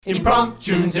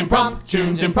Impromptunes,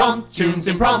 impromptunes, impromptunes,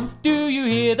 impromptunes. Do you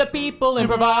hear the people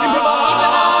improvising?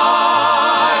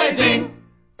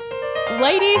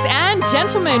 Ladies and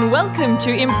gentlemen, welcome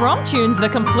to Impromptunes, the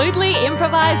completely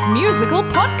improvised musical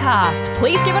podcast.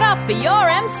 Please give it up for your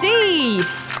MC.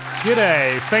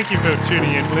 G'day. Thank you for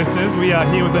tuning in, listeners. We are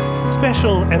here with a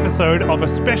special episode of a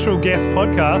special guest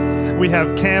podcast. We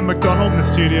have Cam McDonald in the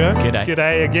studio. G'day.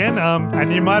 G'day again.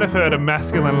 And you might have heard a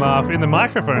masculine laugh in the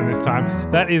microphone this time.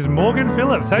 That is Morgan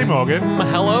Phillips. Hey, Morgan.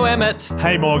 Hello, Emmett.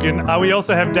 Hey, Morgan. We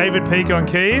also have David Peake on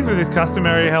keys with his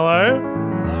customary hello.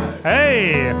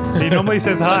 Hey! He normally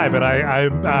says hi, but I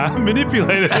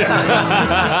manipulated him.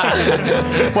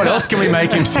 What else can we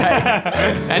make him say?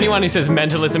 Anyone who says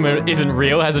mentalism isn't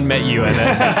real hasn't met you,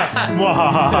 Emmett.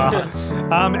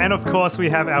 And of course, we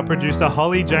have our producer,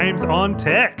 Holly James, on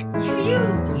tech.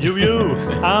 You.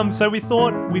 So we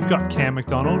thought we've got Cam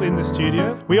McDonald in the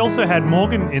studio. We also had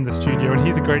Morgan in the studio, and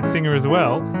he's a great singer as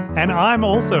well. And I'm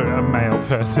also a male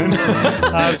person.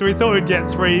 So we thought we'd get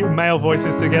three male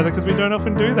voices together because we don't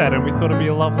often do that, and we thought it'd be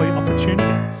a lovely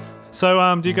opportunity.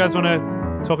 So do you guys want to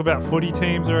talk about footy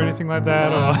teams or anything like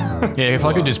that? Or? Yeah, if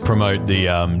I could just promote the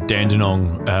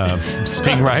Dandenong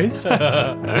Stingrays.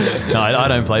 No, I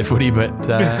don't play footy, but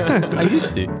I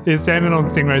used to. Is Dandenong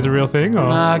Stingrays a real thing?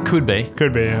 Or? Could be.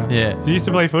 Could be, yeah. Yeah. You used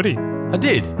to play footy? I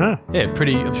did. Huh. Yeah,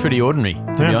 pretty ordinary,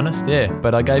 to be honest. Yeah,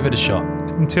 but I gave it a shot.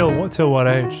 Till what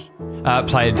age?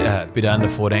 Played a bit under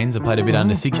 14s. I played a bit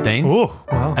under 16s. Oh,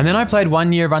 wow. And then I played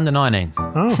 1 year of under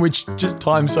 19s, which just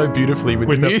times so beautifully with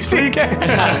the music. Was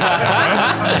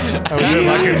it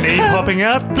like a knee popping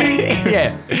out?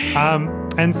 Yeah.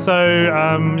 And so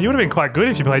you would have been quite good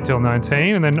if you played till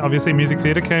 19, and then obviously music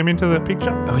theatre came into the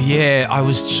picture. Oh yeah, I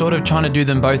was sort of trying to do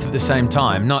them both at the same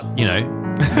time. Not,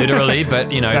 literally, but,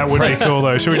 That would be cool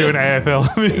though. Should we do an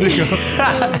AFL musical?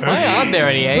 Why aren't there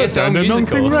any AFL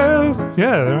musicals?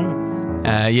 Yeah, there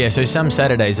are. So some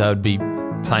Saturdays I would be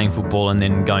playing football and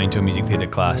then going to a music theatre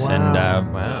class, and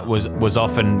was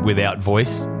often without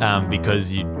voice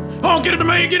because you get it to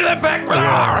me, get it that back,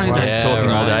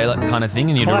 talking all day, that kind of thing,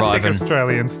 and you'd Classic arrive and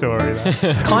Australian story.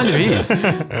 kind of is.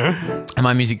 And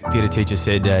my music theatre teacher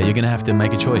said, "You're going to have to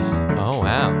make a choice." Oh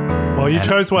wow. Well, you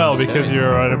chose well because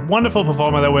you're a wonderful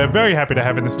performer that we're very happy to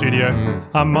have in the studio.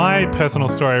 My personal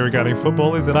story regarding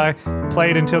football is that I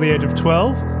played until the age of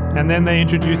 12, and then they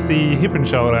introduced the hip and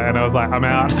shoulder, and I was like, I'm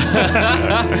out.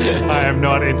 I am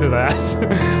not into that.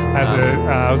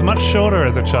 I was much shorter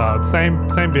as a child. Same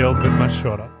build, but much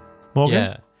shorter. Morgan?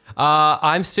 Yeah.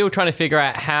 I'm still trying to figure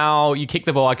out how you kick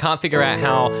the ball. I can't figure out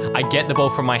how I get the ball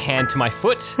from my hand to my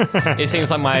foot. It seems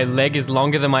like my leg is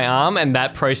longer than my arm, and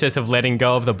that process of letting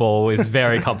go of the ball is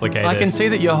very complicated. I can see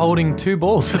that you're holding two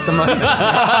balls at the moment.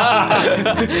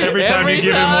 Every time you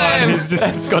give him one, he's just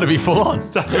it's got to be full on.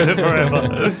 Stuck with it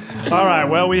forever. All right,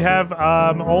 well, we have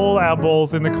all our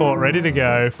balls in the court ready to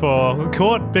go for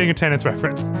court being a tennis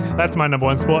reference. That's my number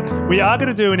one sport. We are going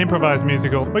to do an improvised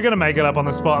musical. We're going to make it up on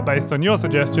the spot based on your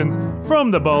suggestions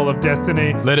from the Bowl of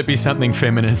Destiny. Let it be something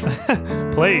feminine.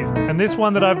 Please. And this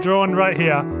one that I've drawn right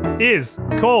here is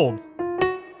called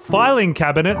Filing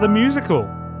Cabinet the Musical.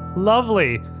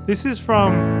 Lovely. This is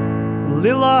from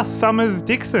Lilla Summers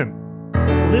Dixon.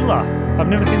 Lilla. I've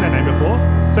never seen that name before.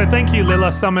 So thank you,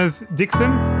 Lilla Summers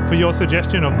Dixon, for your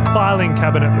suggestion of Filing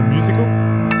Cabinet the Musical.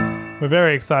 We're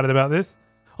very excited about this.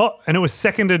 Oh, and it was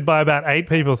seconded by about 8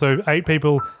 people. So 8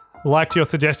 people liked your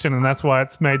suggestion, and that's why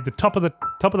it's made the top of the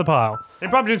pile.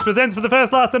 Impromptunes presents for the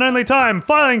first, last, and only time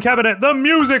Filing Cabinet the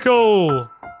Musical.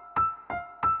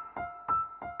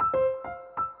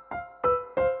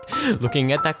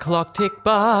 Looking at that clock tick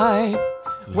by.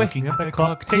 Looking at the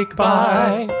clock tick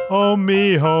by. Oh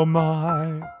me, oh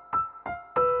my.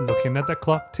 Looking at the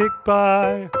clock tick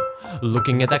by.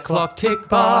 Looking at that clock tick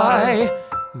by.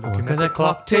 Looking at that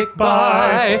clock tick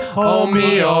by. Oh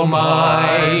me, oh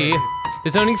my.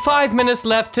 There's only 5 minutes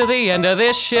left to the end of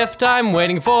this shift. I'm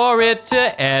waiting for it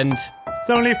to end.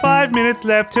 It's only 5 minutes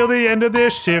left till the end of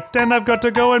this shift, and I've got to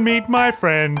go and meet my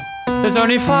friend. There's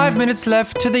only 5 minutes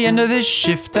left to the end of this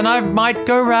shift, and I might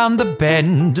go round the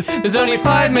bend. There's only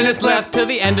 5 minutes left to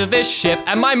the end of this shift,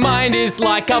 and my mind is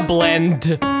like a blend.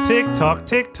 Tick tock,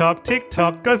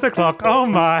 goes the clock, oh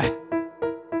my.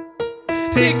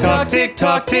 Tick tock,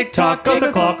 goes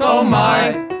the clock, oh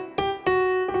my.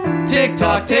 Tick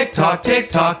tock, tick tock,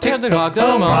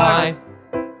 oh my.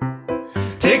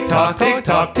 Tick tock,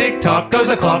 goes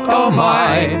the clock, oh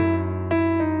my.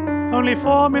 Only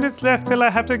 4 minutes left till I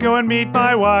have to go and meet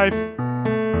my wife.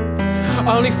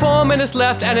 Only 4 minutes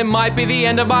left and it might be the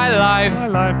end of my life.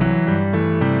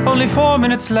 Only 4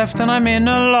 minutes left and I'm in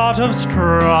a lot of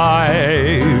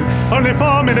strife. Only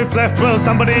 4 minutes left, will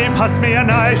somebody pass me a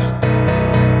knife?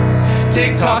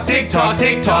 Tick tock, tick tock,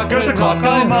 tick tock, goes the clock,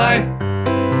 oh my.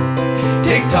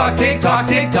 Tick tock, tick tock,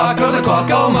 tick tock, goes the clock,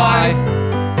 oh my.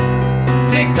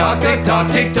 Tick tock, tick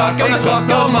tock, tick tock, goes the clock,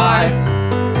 oh my.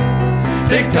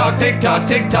 Tick tock, tick tock,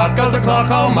 tick tock, goes the clock,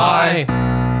 oh my.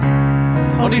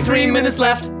 Only 3 minutes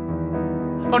left.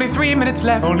 Only 3 minutes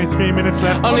left. Only 3 minutes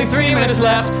left. Only 3 minutes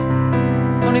left.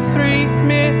 Only 3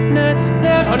 minutes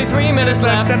left. Only 3 minutes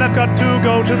left. And I've got to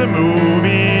go to the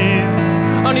movies.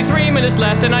 Only 3 minutes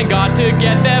left and I got to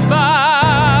get there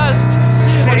fast.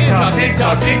 Tick tock, tick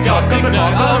tock, tick tock, goes the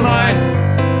clock, oh my.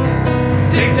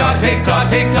 Tick tock, tick tock,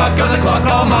 tick tock, goes the clock,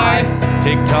 oh my.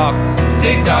 Tick tock.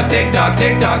 Tick tock, tick tock,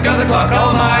 tick tock, goes the clock,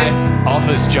 oh my.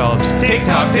 Office jobs. Tick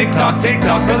tock, tick tock, tick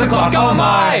tock, goes the clock, oh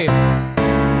my.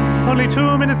 Only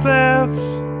 2 minutes left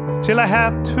till I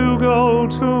have to go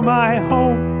to my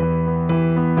home.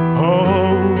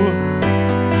 Oh.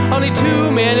 Only 2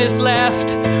 minutes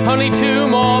left. Only 2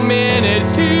 more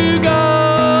minutes to go.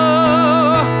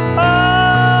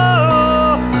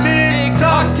 Oh, Tick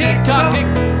tock, tick tock, tick.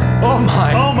 Oh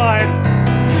my. Oh my.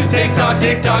 Tick tock,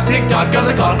 tick tock, tick tock, goes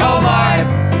the clock, oh my.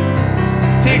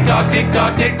 Tick tock, tick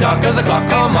tock, tick tock, goes the clock,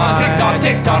 oh my. Tick tock,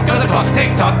 tick tock, goes the clock.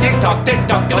 Tick tock, tick tock, tick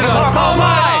tock, goes the clock, oh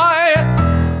my.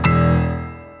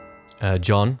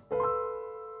 John.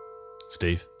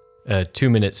 Steve. 2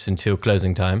 minutes until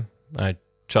closing time. I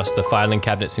trust the filing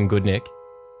cabinet's in good nick.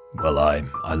 Well, I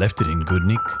left it in good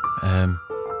nick. I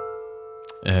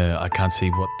can't see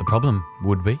what the problem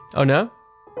would be. Oh no?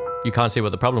 You can't see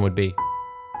what the problem would be.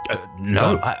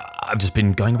 No, I've just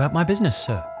been going about my business,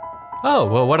 sir. Oh,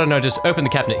 well, why don't I just open the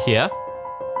cabinet here?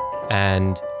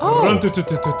 And...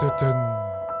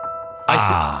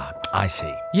 I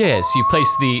see. Yes, you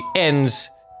place the N's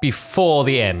before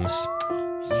the M's.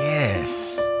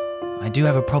 Yes. I do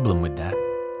have a problem with that.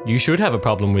 You should have a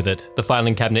problem with it. The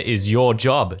filing cabinet is your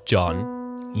job, John.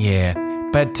 Yeah,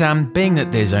 but being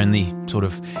that there's only sort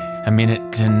of a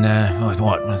minute and,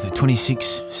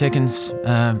 26 seconds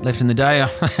left in the day,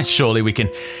 surely we can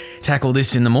tackle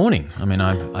this in the morning. I mean,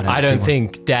 I don't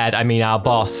think, Dad, our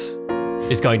boss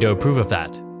is going to approve of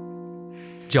that.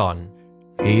 John.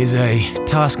 He is a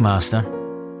taskmaster.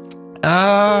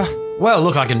 Well,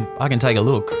 look, I can take a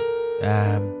look.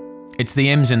 It's the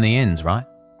M's and the N's, right?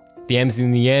 The M's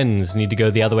and the N's need to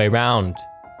go the other way round,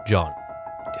 John.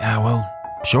 Well,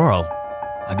 sure,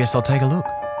 I guess I'll take a look.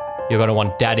 You're going to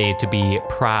want Daddy to be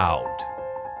proud.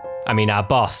 Our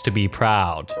boss to be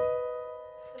proud.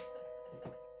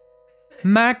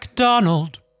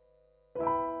 MacDonald.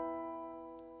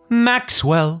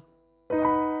 Maxwell.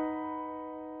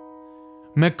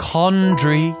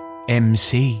 McCondry,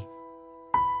 MC.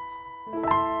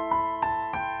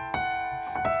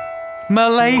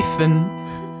 Malathan.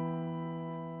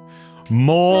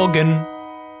 Morgan.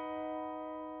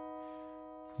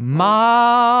 My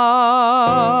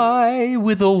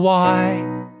with a Y.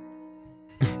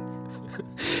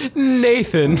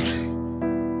 Nathan.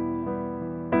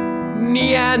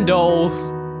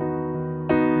 Neanderthals.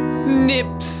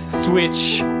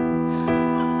 Nipswitch.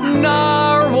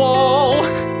 Narwhal.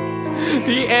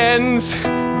 The N's.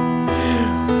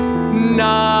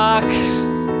 Knocks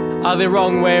are the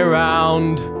wrong way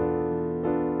round.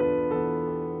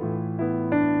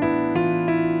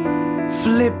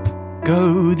 Flip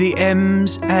go the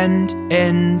M's and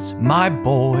N's, my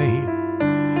boy.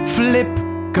 Flip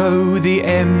go the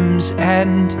M's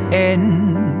and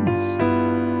N's.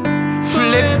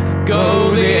 Flip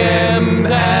go the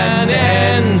M's and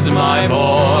N's, my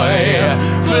boy.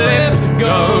 Flip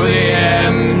go the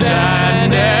M's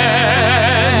and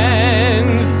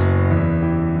N's.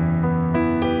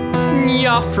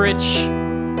 Nyafrich.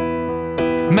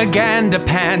 Magander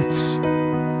pants.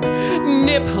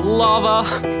 Nip lava.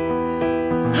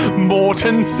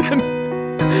 Mortensen.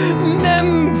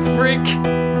 Nemfrick.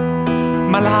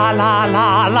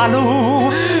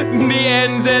 Malala-la-la-loo. The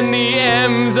N's and the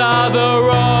M's are the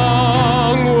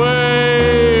wrong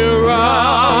way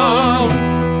round.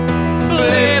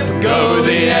 Flip go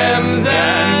the M's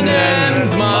and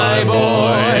N's, my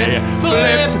boy.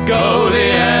 Flip go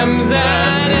the M's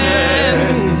and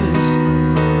N's.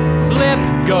 Flip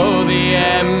go the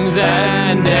M's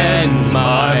and N's,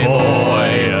 my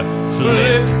boy.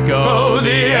 Flip go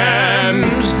the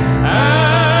M's and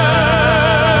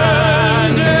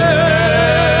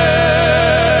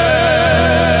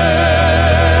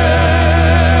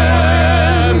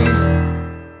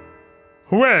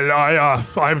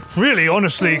I really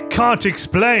honestly can't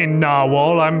explain,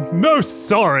 Narwhal. I'm most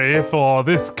sorry for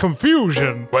this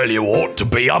confusion. Well, you ought to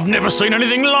be. I've never seen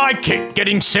anything like it.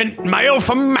 Getting sent mail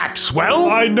from Maxwell.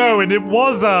 I know, and it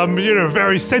was,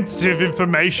 very sensitive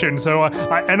information, so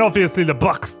and obviously the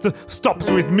buck stops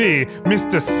with me,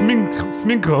 Mr.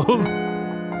 Sminkles.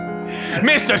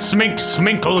 Mr.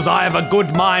 Sminkles, I have a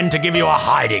good mind to give you a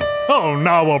hiding. Oh,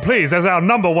 Narwhal, please, as our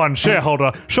number one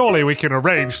shareholder, surely we can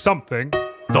arrange something.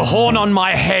 The horn on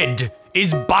my head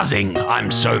is buzzing.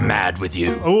 I'm so mad with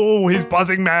you. Oh, he's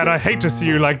buzzing mad. I hate to see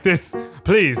you like this.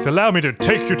 Please, allow me to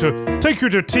take you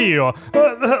to tea, or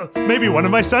maybe one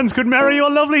of my sons could marry your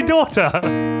lovely daughter.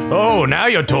 Oh, now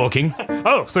you're talking.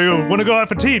 Oh, so you want to go out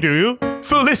for tea, do you?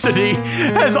 Felicity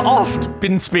has oft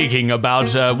been speaking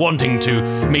about wanting to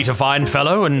meet a fine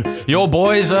fellow, and your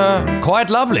boys are quite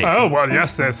lovely. Oh, well,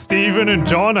 yes, there's Stephen and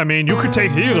John. I mean, you could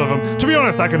take either of them. To be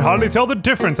honest, I can hardly tell the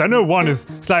difference. I know one is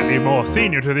slightly more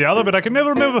senior to the other, but I can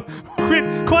never remember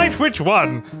quite which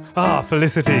one. Ah,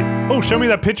 Felicity. Oh, show me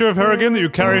that picture of her again that you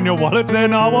carry in your wallet there,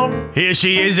 Narwhal. Here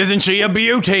she is, isn't she a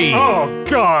beauty? Oh,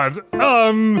 God.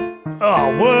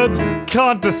 Words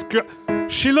can't describe...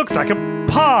 She looks like a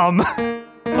palm.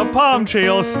 A palm tree,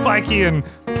 all spiky and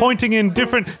pointing in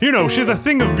different... she's a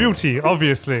thing of beauty,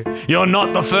 obviously. You're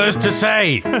not the first to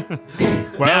say.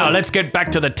 Now, let's get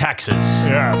back to the taxes.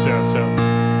 Yeah,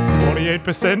 sure.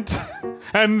 48%.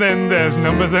 And then there's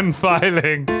numbers and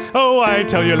filing. Oh, I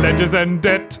tell you, ledgers and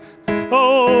debt.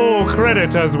 Oh,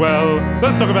 credit as well.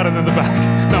 Let's talk about it in the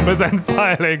back. Numbers and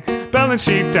filing. Balance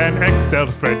sheet and Excel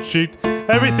spreadsheet.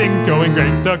 Everything's going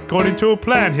great according to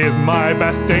plan. Here's my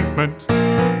best statement.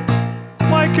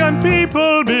 Why can't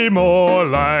people be more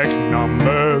like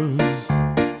numbers?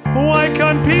 Why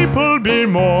can't people be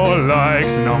more like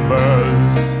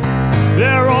numbers?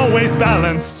 They're always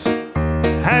balanced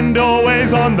and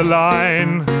always on the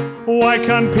line. Why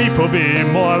can't people be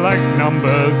more like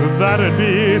numbers? That'd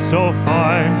be so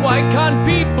fine. Why can't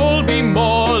people be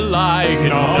more like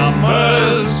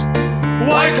numbers?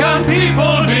 Why can't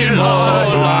people be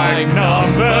more like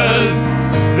numbers?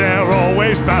 They're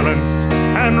always balanced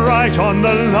and right on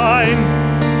the line.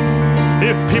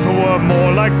 If people were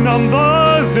more like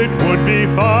numbers, it would be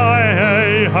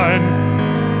fine.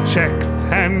 Checks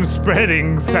and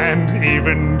spreadings and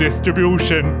even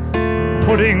distribution.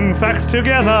 Putting facts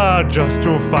together just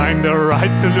to find the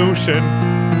right solution.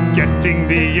 Getting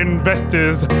the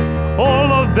investors,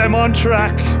 all of them on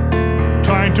track.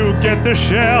 Trying to get the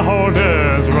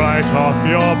shareholders right off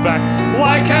your back.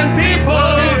 Why can't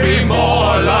people be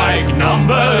more like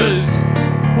numbers?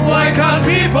 Why can't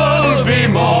people be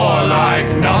more like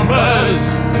numbers?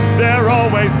 They're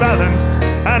always balanced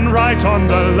and right on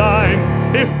the line.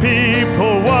 If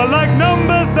people were like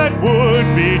numbers, that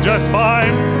would be just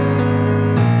fine.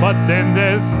 But then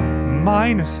there's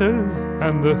minuses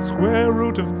and the square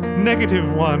root of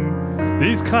 -1.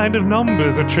 These kind of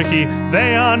numbers are tricky.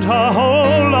 They aren't a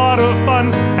whole lot of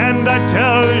fun. And I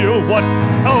tell you what,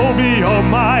 oh me, oh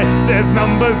my, there's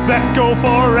numbers that go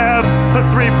forever.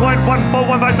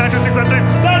 3.1415926. That's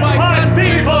Why why can't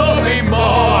people be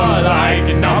more like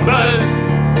numbers.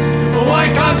 Why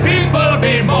can't people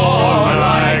be more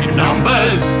like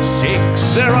numbers?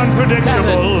 6. They're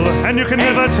unpredictable, and you can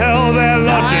never tell their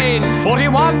logic. 9.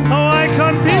 41. Why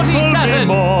can't people be 47.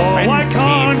 more? Why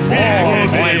can't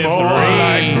people be more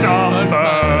like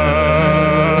numbers?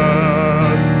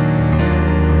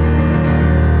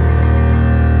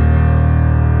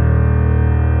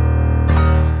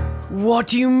 What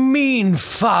do you mean,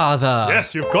 Father?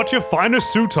 Yes, you've got your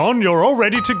finest suit on. You're all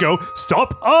ready to go.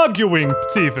 Stop arguing,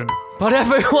 Stephen. But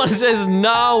everyone says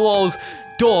Narwhal's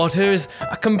daughter is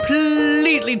a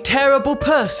completely terrible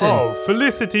person. Oh,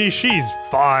 Felicity, she's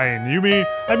fine.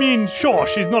 I mean, sure,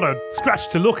 she's not a scratch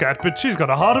to look at, but she's got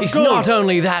a heart of It's gold. not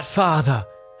only that, Father.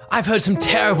 I've heard some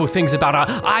terrible things about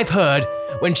her. I've heard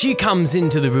when she comes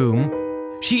into the room,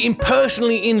 she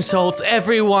impersonally insults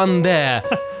everyone there.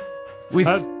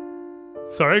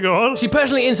 Sorry, go on. She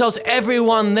personally insults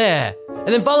everyone there,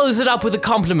 and then follows it up with a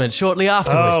compliment shortly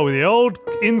afterwards. Oh, the old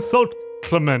insult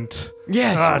Clement.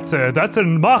 Yes. That's a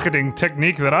marketing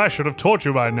technique that I should have taught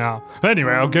you by now.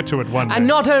 Anyway, I'll get to it one day. And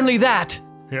not only that,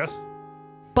 Yes?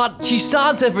 but she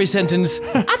starts every sentence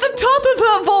at the top of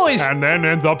her voice. And then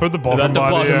ends up at the bottom. At the by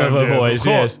bottom the of end. her voice, Of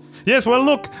course. yes. Yes, well,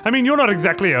 look, I mean, you're not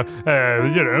exactly a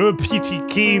peachy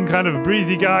keen kind of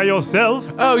breezy guy yourself.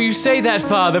 Oh, you say that,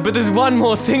 Father, but there's one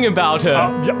more thing about her.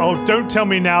 Don't tell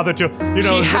me now that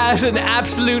She has an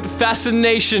absolute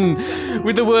fascination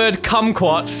with the word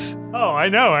kumquats. Oh, I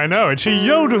know, and she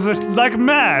yodels it like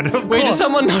mad. Of Wait, course. is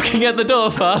someone knocking at the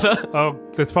door, Father? Oh,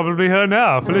 that's probably her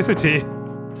now, Felicity.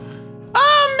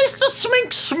 Mr.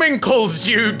 Sminkles,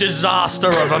 you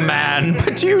disaster of a man,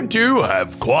 but you do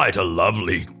have quite a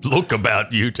lovely look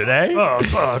about you today.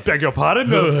 I beg your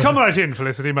pardon. No, come right in,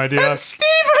 Felicity, my dear.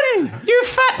 Stephen, you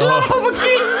fat lump of a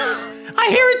gix! I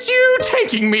hear it's you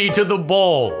taking me to the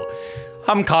ball.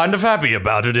 I'm kind of happy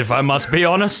about it, if I must be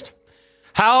honest.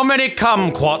 How many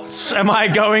kumquats am I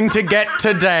going to get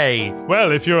today?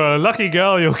 Well, if you're a lucky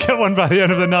girl, you'll get one by the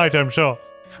end of the night, I'm sure.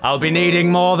 I'll be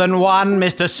needing more than one,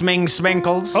 Mr.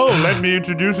 Sminkles. Oh, let me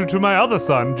introduce you to my other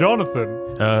son, Jonathan.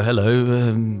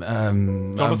 Hello.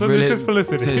 Jonathan, this is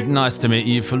Felicity. Nice to meet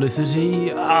you,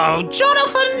 Felicity. Oh,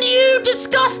 Jonathan, you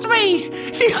disgust me.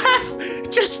 You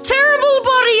have just terrible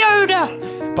body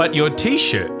odor. But your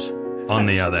t-shirt, on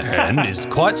the other hand, is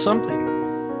quite something.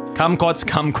 Kumquats.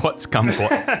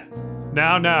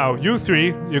 Now, you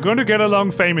three, you're going to get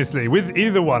along famously with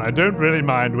either one. I don't really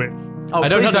mind which. Oh,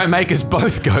 don't make us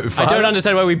both go, Father. I don't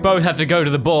understand why we both have to go to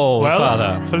the ball, Well,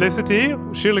 Father. Felicity,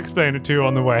 she'll explain it to you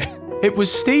on the way. It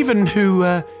was Stephen who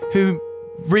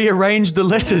rearranged the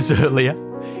letters earlier.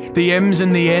 The M's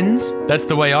and the N's. That's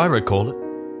the way I recall it.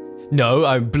 No,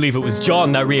 I believe it was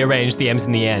John that rearranged the M's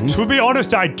in the end. To be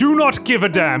honest, I do not give a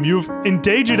damn. You've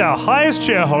endangered our highest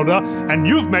shareholder, and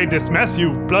you've made this mess,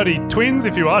 you bloody twins,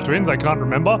 if you are twins, I can't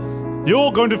remember.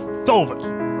 You're going to solve it.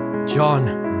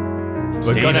 John,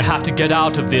 we're gonna have to get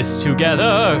out of this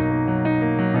together.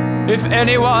 If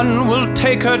anyone will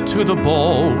take her to the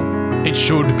ball, it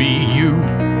should be you.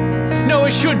 No,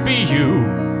 it should be you.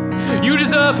 You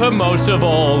deserve her most of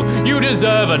all. You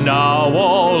deserve a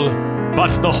narwhal.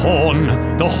 But the horn,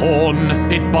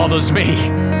 it bothers me.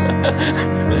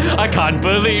 I can't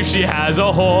believe she has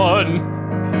a horn.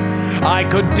 I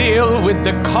could deal with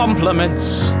the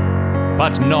compliments,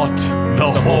 but not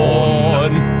the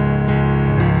horn.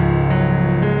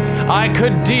 I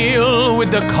could deal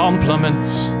with the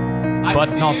compliments,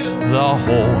 but not the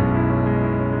horn.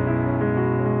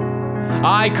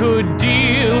 I could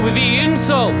deal with the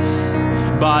insults,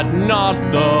 but not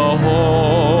the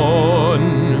horn.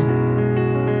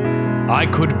 I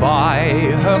could buy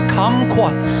her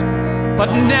kumquats,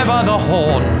 but never the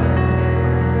horn.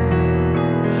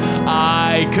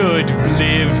 I could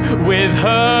live with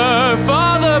her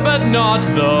father, but not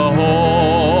the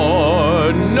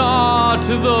horn. Not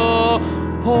the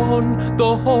horn,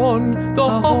 the horn, the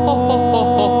horn,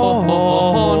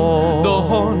 the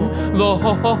horn, the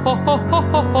horn,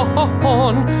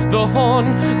 the horn,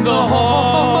 the horn,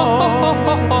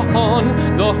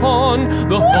 the horn,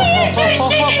 the horn. What are you two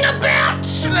singing about?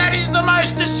 That is the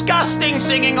most disgusting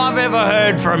singing I've ever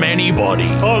heard from anybody.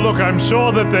 Oh, look, I'm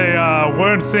sure that they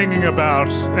weren't singing about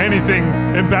anything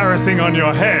embarrassing on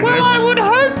your head. Well, I would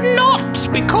hope not,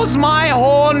 because my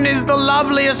horn is the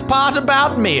loveliest part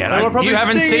about me, and They were probably you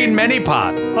haven't singing seen many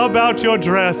parts. about your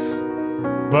dress,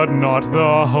 but not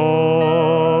the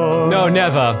horn. No,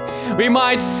 never. We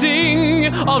might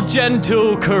sing of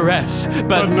gentle caress,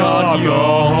 but not not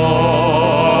your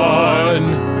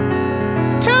horn.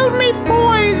 Tell me,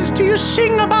 boys, do you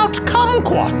sing about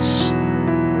kumquats?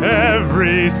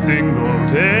 Every single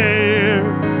day.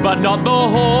 But not the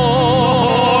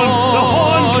horn. The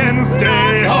horn can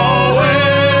stay away.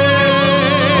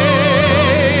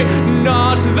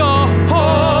 Not the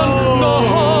horn. The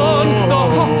horn. The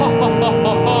horn. The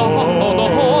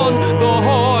horn. The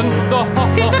horn. The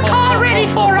horn. Is the car ready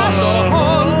for us? The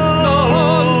horn. The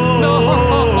horn. The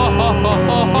horn.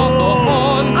 The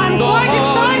horn. I'm quite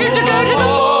excited to go to the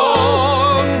ball.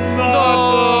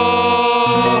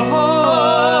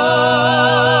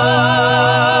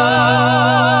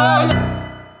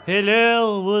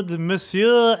 Hello, would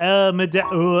Monsieur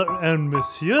and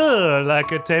Monsieur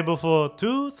like a table for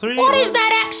 2, 3? What is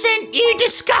that accent? You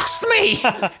disgust me.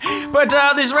 But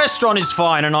this restaurant is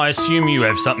fine, and I assume you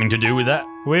have something to do with that.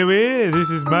 Oui, this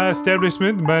is my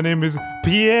establishment. My name is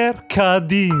Pierre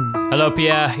Cardin. Hello,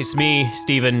 Pierre. It's me,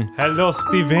 Stephen. Hello,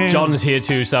 Steven. John's here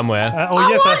too somewhere. I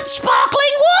want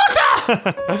sparkling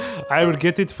water. I will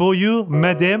get it for you,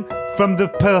 madame, from the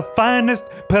finest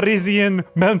Parisian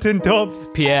mountaintops.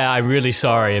 Pierre, I'm really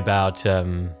sorry about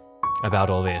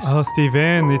all this. Oh,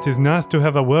 Steven, it is nice to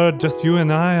have a word, just you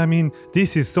and I. I mean,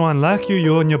 this is so unlike you.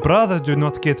 You and your brother do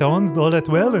not get on all that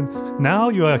well, and now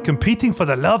you are competing for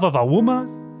the love of a woman?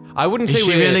 I wouldn't Is say she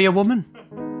we're really a woman?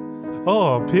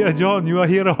 Oh, Pierre John, you are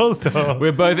here also.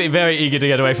 We're both very eager to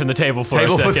get away from the table for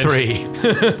Table a for second.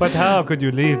 3. But how could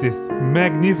you leave this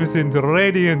magnificent,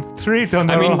 radiant treat on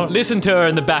I her mean, own? listen to her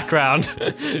in the background.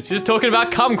 She's talking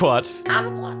about kumquats.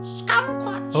 Kumquats.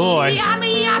 Oh,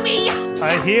 Yummy.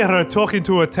 I hear her talking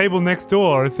to a table next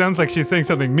door. It sounds like she's saying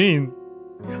something mean.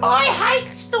 I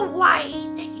hate the way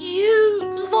that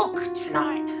you look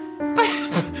tonight.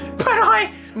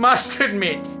 But must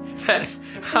admit that,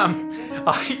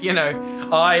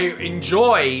 I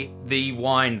enjoy the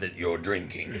wine that you're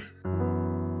drinking.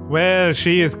 Well,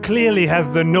 she clearly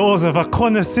has the nose of a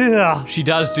connoisseur. She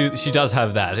does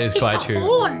have that. It's quite true.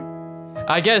 Horn.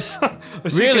 I guess,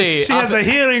 really... She has the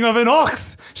hearing of an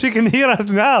ox. She can hear us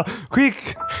now.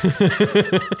 Quick.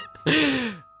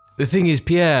 The thing is,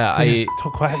 Pierre, Yes,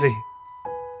 talk quietly.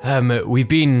 we've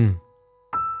been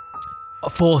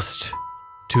forced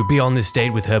to be on this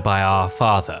date with her by our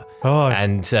father. Oh.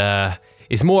 And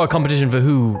it's more a competition for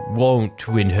who won't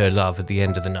win her love at the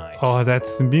end of the night. Oh, that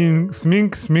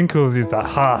Sminkles is a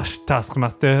harsh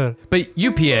taskmaster. But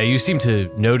you, Pierre, you seem to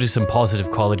notice some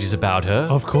positive qualities about her.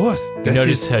 Of course. You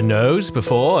noticed her nose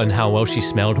before and how well she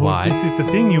smelled wine. This is the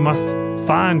thing. You must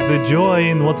find the joy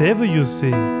in whatever you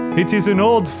see. It is an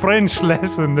old French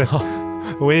lesson that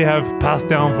we have passed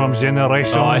down from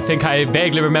generation. Oh, I think I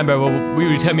vaguely remember. Well, will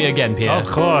you tell me again, Pierre? Of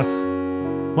course.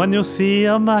 When you see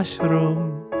a mushroom,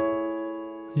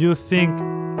 you think,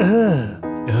 ugh.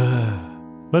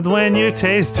 But when you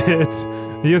taste it,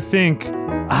 you think,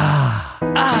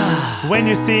 ah. When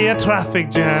you see a traffic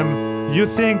jam, you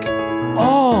think,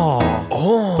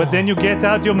 oh. But then you get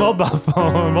out your mobile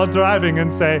phone while driving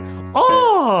and say,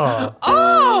 oh.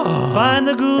 Find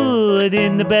the good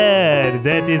in the bad,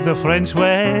 that is the French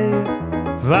way.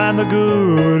 Find the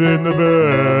good in the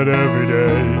bad every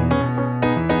day.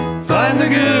 Find the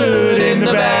good in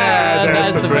the bad,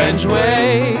 that's the French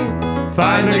way.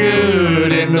 Find the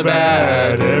good in the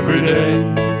bad every day.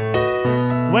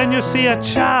 When you see a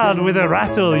child with a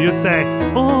rattle, you say,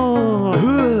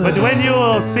 oh. But when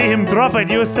you see him drop it,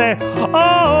 you say,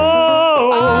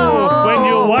 oh. When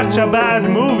you watch a bad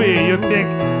movie, you think,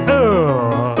 oh.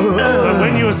 But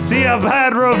when you see a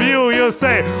bad review, you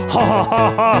say, ha ha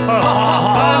ha ha ha.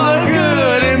 Find the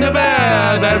good in the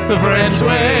bad, that's the French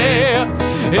way.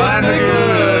 Find the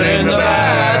good in the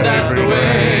bad, that's the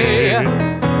way.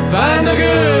 Find the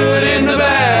good in the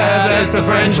bad, that's the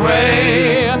French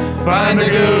way. Find the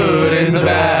good in the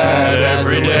bad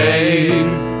every day.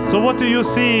 So what do you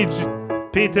see,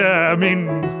 Peter? I mean,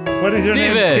 what is your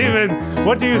name? Stephen.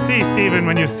 What do you see, Stephen,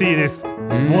 when you see this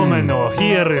woman or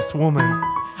hear this woman?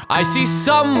 I see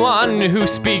someone who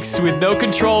speaks with no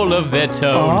control of their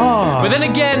tone. But then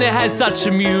again, it has such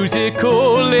a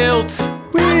musical lilt.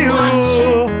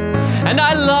 And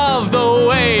I love the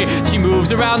way she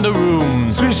moves around the room.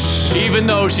 Swish. Even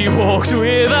though she walks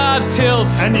with a tilt.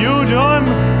 And you, John?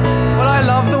 Well, I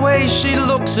love the way she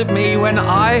looks at me when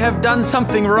I have done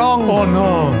something wrong. Oh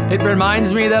no. It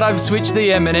reminds me that I've switched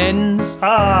the M&Ms.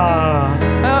 Ah.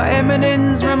 Our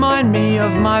M&Ms remind me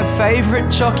of my favorite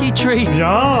chalky treat.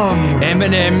 Yum.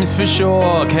 M&Ms for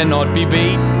sure cannot be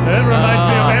beat. That reminds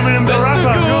me of Eminem the That's the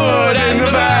rapper. good and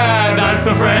the bad, that's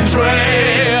the French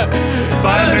way.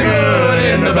 Find the good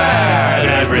in the bad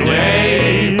every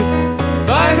day.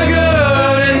 Find the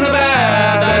good in the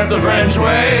bad, that's the French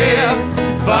way.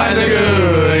 Find the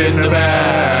good in the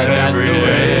bad every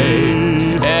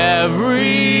day.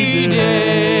 Every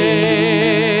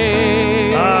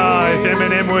day. Ah, if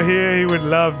Eminem were here, he would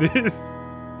love this.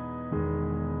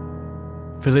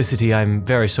 Felicity, I'm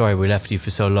very sorry we left you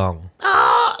for so long.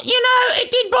 It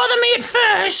did bother me at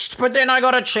first, but then I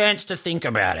got a chance to think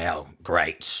about how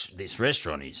great this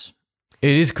restaurant is.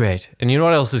 It is great. And you know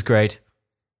what else is great?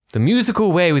 The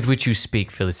musical way with which you speak,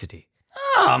 Felicity.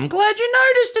 Oh, I'm glad you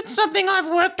noticed. It's something I've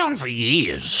worked on for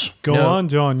years. Go No. on,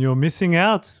 John. You're missing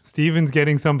out. Steven's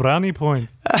getting some brownie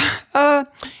points.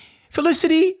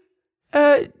 Felicity,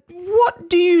 what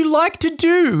do you like to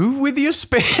do with your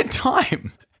spare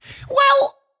time?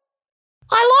 Well,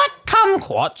 I like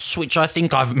kumquats, which I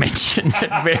think I've mentioned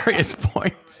at various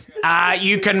points.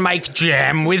 You can make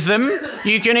jam with them.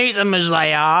 You can eat them as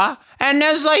they are. And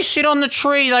as they sit on the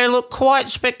tree, they look quite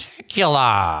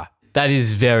spectacular. That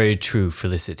is very true,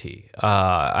 Felicity.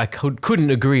 I couldn't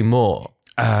agree more.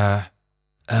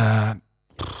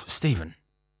 Stephen,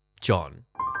 John.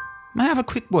 may I have a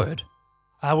quick word?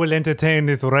 I will entertain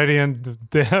this radiant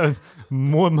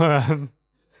woman.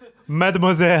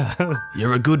 Mademoiselle.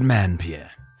 You're a good man,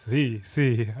 Pierre.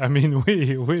 See. I mean,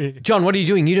 we. John, what are you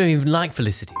doing? You don't even like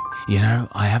Felicity. You know,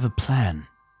 I have a plan.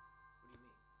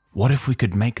 What if we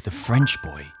could make the French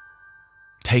boy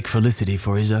take Felicity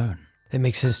for his own? That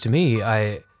makes sense to me.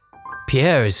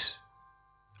 Pierre is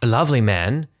a lovely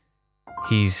man.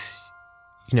 He's,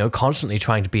 constantly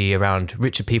trying to be around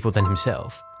richer people than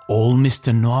himself. All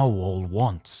Mr. Narwhal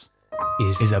wants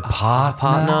is a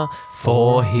partner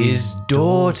for his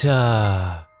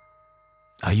daughter.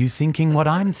 Are you thinking what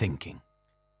I'm thinking?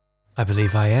 I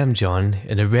believe I am, John,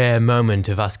 in a rare moment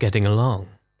of us getting along.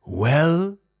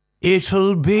 Well,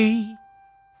 it'll be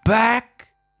back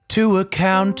to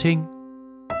accounting.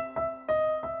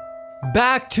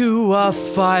 Back to our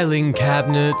filing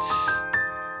cabinet.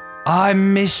 I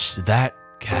miss that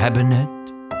cabinet.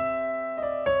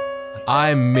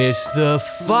 I miss the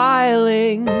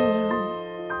filing.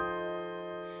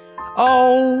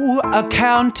 Oh,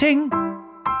 accounting.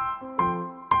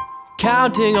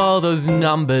 Counting all those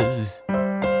numbers.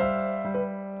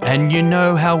 And you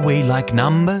know how we like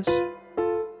numbers?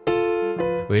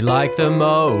 We like them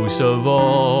most of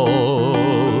all.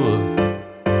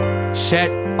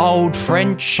 Set old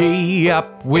Frenchie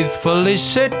up with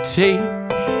Felicity,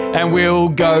 and we'll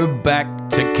go back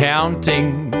to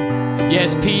counting.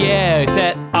 Yes, Pierre,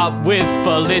 set up with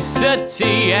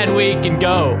Felicity, and we can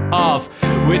go off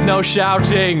with no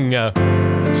shouting.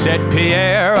 Set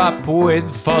Pierre up with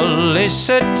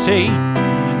Felicity,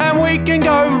 and we can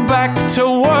go back to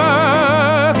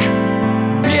work.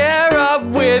 Pierre up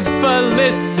with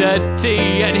Felicity,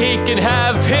 and he can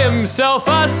have himself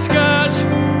a skirt.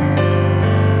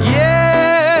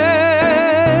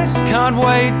 Yes, can't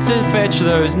wait to fetch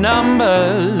those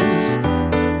numbers.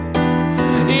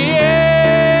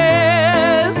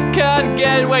 Yes,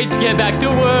 can't wait to get back to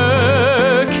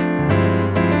work.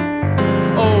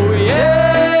 Oh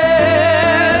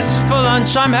yes, For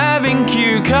lunch I'm having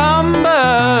cucumbers.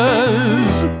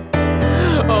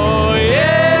 oh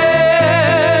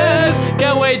yes,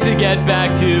 can't wait to get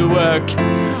back to work.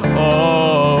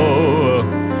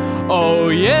 Oh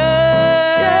yes,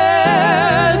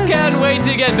 can't wait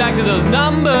to get back to those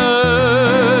numbers.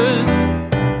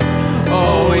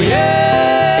 Oh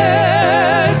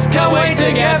yes, can't wait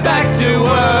to get back to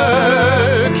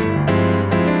work.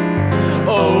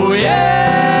 Oh yes,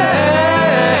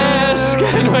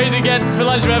 can't wait to get for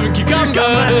lunch we're having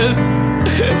cucumbers.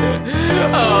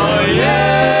 Oh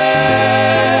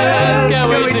yes, can't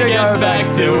wait to get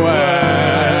back to work.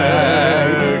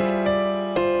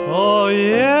 Oh,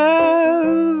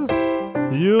 yes,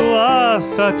 you are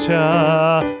such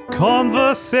a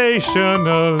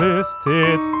conversationalist.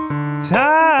 It's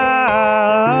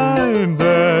time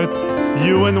that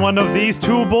you and one of these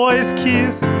two boys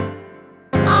kissed.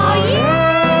 Oh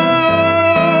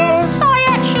yes, I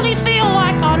actually feel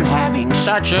like I'm having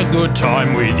such a good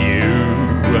time with you.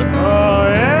 Oh,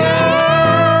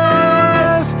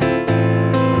 yes,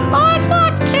 I'd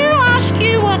like to ask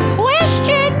you a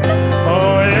question.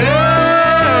 oh,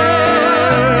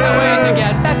 Can't wait to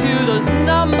yes. get back to those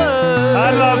numbers. I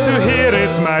love to hear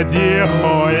it, my dear.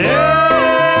 Oh, yes.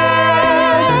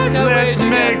 Can't wait Let's to get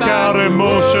make back our to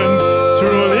emotions work.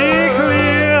 truly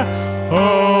clear.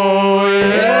 Oh,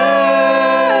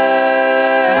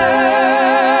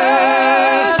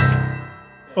 yes.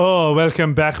 Oh,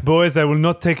 welcome back, boys. I will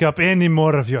not take up any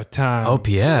more of your time. Oh,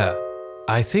 Pierre,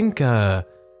 I think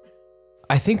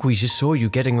we just saw you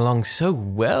getting along so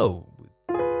well,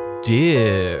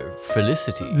 dear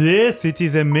Felicity. Yes, it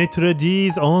is a Maitre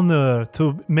D's honor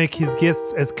to make his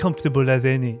guests as comfortable as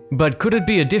any. But could it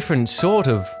be a different sort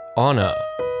of honor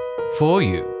for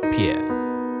you, Pierre?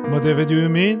 Whatever do you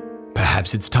mean?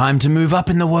 Perhaps it's time to move up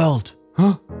in the world.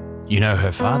 Huh? You know,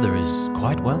 her father is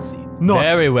quite wealthy. Not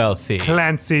Very wealthy.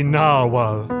 Clancy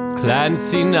Narwhal.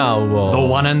 Clancy Narwhal. The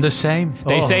one and the same.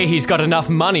 They say he's got enough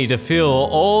money to fill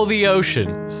all the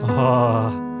oceans.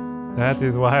 Oh, that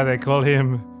is why they call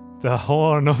him the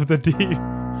Horn of the Deep.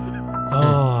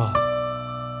 Oh,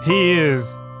 he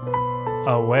is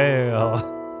a whale.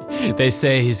 They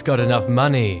say he's got enough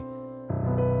money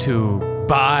to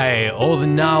buy all the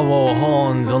narwhal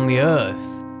horns on the earth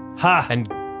Ha!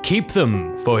 and keep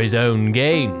them for his own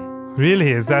gain.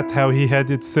 Really, is that how he had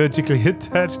it surgically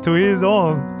attached to his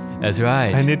arm? That's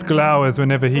right. And it glowers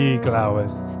whenever he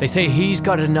glowers. They say he's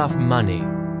got enough money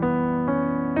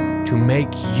to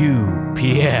make you,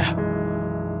 Pierre,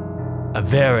 a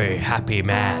very happy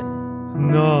man.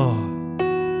 No.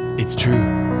 It's true.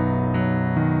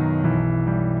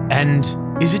 And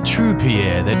is it true,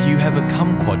 Pierre, that you have a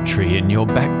kumquat tree in your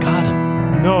back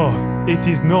garden? No, it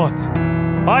is not.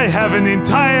 I have an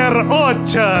entire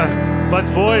orchard!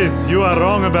 But boys, you are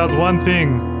wrong about one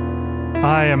thing.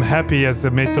 I am happy as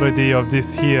the maitre d' of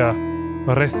this here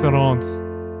restaurant.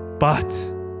 But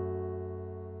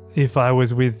if I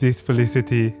was with this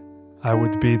Felicity, I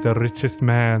would be the richest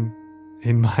man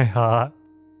in my heart.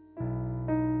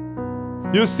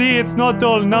 You see, it's not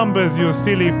all numbers, you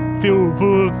silly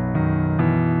fools.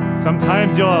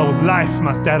 Sometimes your life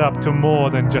must add up to more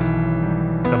than just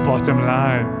the bottom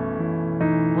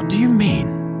line. What do you mean?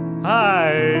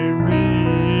 I mean,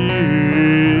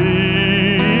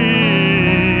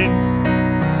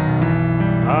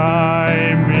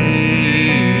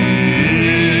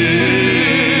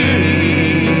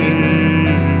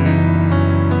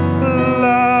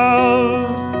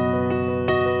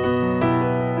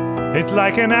 It's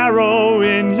like an arrow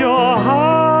in your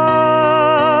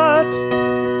heart.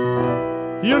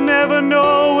 You never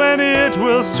know when it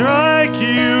will strike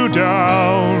you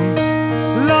down.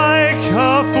 Like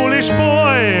a foolish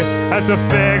boy at the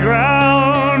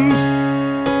fairground.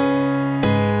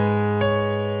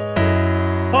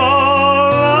 Oh,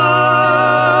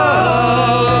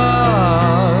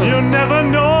 love. You never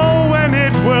know when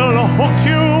it will hook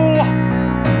you.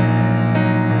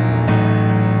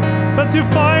 But you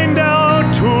find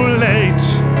out too late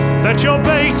that you're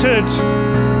baited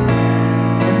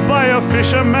by a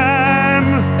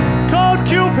fisherman called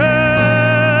Cupid.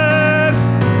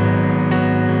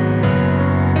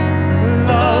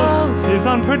 Love is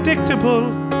unpredictable.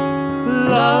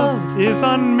 Love is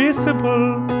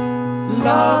unmissable.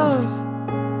 Love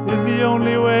is the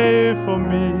only way for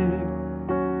me.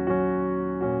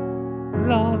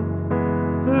 Love,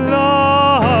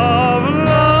 love,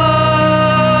 love.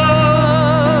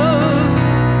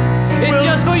 It's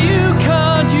just for you,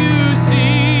 can't you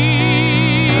see?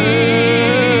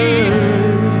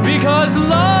 Because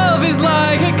love is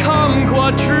like a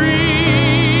kumquat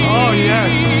tree. Oh,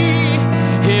 yes.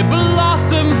 It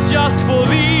blossoms just for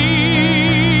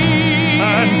thee.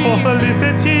 And for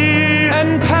Felicity.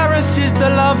 And Paris is the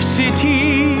love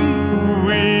city.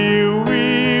 We,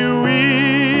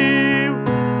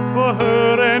 for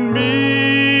her and me.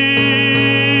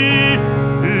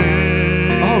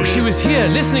 Oh, she was here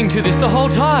listening to this the whole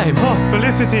time. Oh,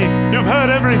 Felicity, you've heard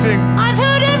everything. I've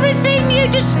heard everything, you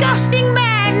disgusting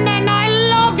man, and I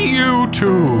love you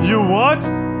too. You what?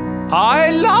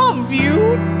 I love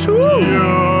you too.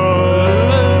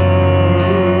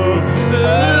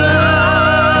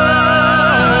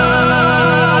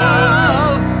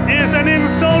 Love is an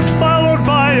insult followed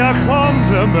by a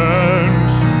compliment.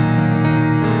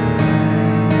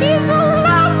 It's a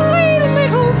lovely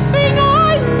little thing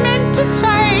I meant to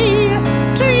say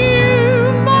to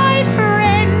you, my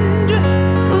friend.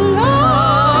 Love.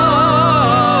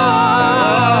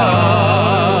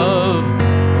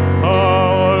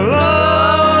 Oh, love.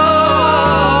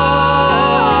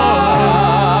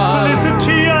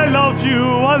 Felicity, I love you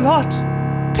a lot.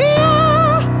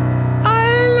 Pierre, I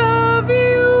love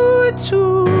you too.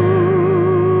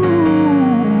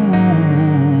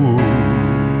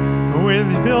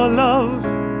 With your love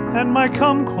and my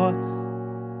kumquats,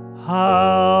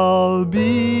 I'll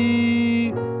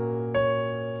be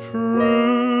true.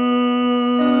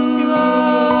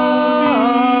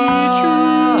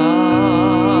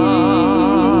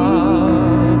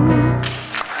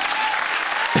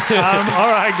 All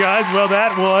right, guys. Well,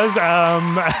 that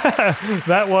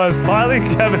was Filing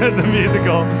Cabinet the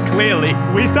musical. Clearly.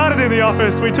 We started in the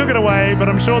office. We took it away, but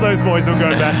I'm sure those boys will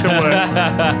go back to work.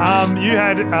 You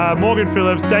had Morgan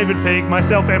Phillips, David Peake,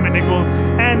 myself, Emmett Nichols,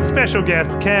 and special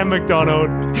guest Cam McDonald.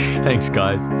 Thanks,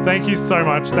 guys. Thank you so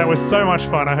much. That was so much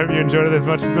fun. I hope you enjoyed it as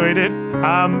much as we did.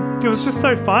 It was just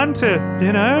so fun to,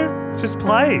 just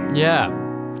play. Yeah,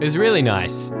 it was really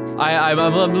nice. I'm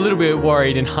a little bit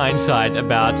worried in hindsight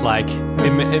about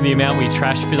the amount we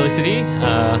trashed Felicity.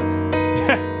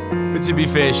 But to be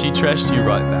fair, she trashed you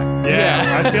right back.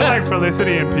 Yeah, I feel like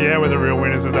Felicity and Pierre were the real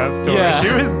winners of that story. Yeah. She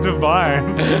was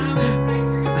divine.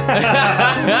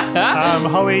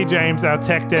 Holly James, our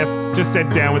tech desk, just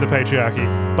said down with the patriarchy.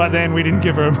 But then we didn't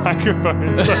give her a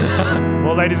microphone. So.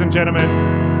 Well, ladies and gentlemen,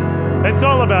 it's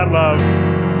all about love.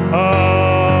 Oh,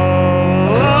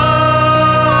 love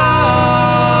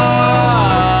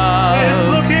is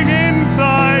looking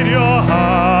inside your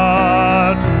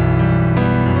heart.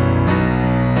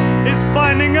 It's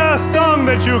finding a song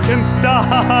that you can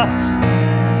start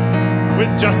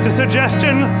with just a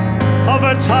suggestion of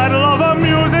a title of a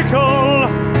musical.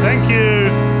 Thank you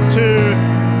to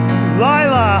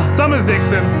Lila Summers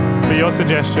Dixon for your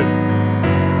suggestion.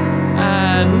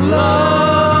 And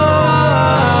love.